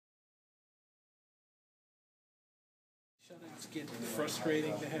It's getting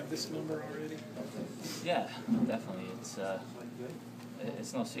frustrating to have this number already. Yeah, definitely.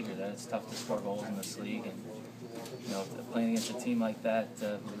 It's no secret that it's tough to score goals in this league, and playing against a team like that,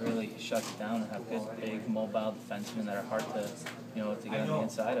 we really shut it down and have good, big, mobile defensemen that are hard to get on the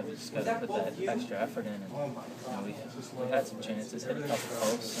inside of. You just got to put that extra effort in, and we had some chances, hit a couple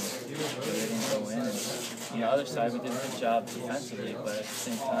posts, and they didn't go in. And the other side, we did a good job defensively, but at the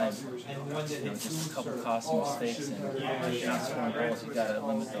same time, just a couple costly mistakes and not scoring goals. You got to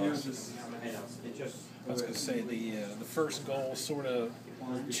limit those. I was going to say the first goal sort of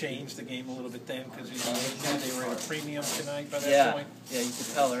changed the game a little bit then because you knew they were at a premium tonight by that point. Yeah, you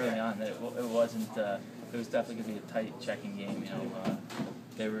could tell early on that it wasn't. It was definitely going to be a tight checking game.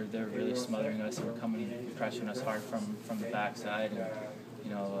 They were really smothering us. They were pressuring us hard from the backside, and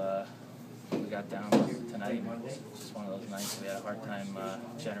we got down tonight. And it was just one of those nights we had a hard time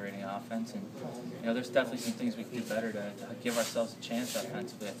generating offense. And there's definitely some things we can do better to give ourselves a chance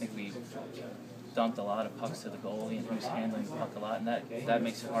offensively. I think we dumped a lot of pucks to the goalie, and he was handling the puck a lot, and that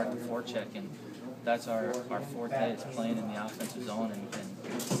makes it hard to forecheck. And that's our forte, is playing in the offensive zone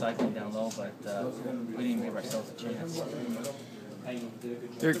and cycling down low, but we didn't even give ourselves a chance.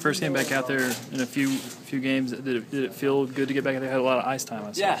 Eric, first came back out there in a few games. Did it feel good to get back out there? Had a lot of ice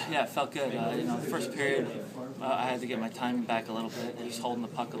time. Yeah, it felt good. The first period, I had to get my timing back a little bit. Just holding the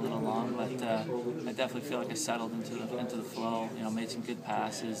puck a little long, but I definitely feel like I settled into the flow. Made some good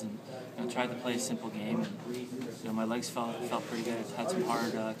passes and tried to play a simple game. And my legs felt pretty good. I've had some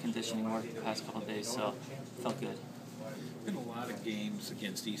hard conditioning work the past couple of days, so it felt good. Been a lot of games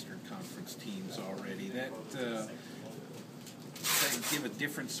against Eastern Conference teams already. That give a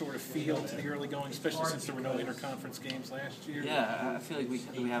different sort of feel to the early going, especially since there were no interconference games last year. Yeah, I feel like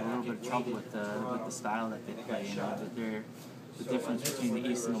we have a little bit of trouble with the style that they play. The difference between the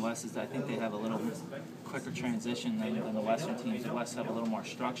East and the West is that I think they have a little quicker transition than the Western teams. The West have a little more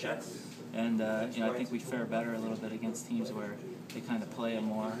structure, and I think we fare better a little bit against teams where they kind of play a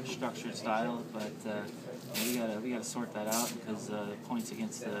more structured style. But we gotta sort that out because the points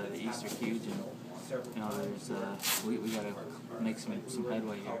against the East are huge, and we gotta make some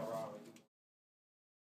headway here.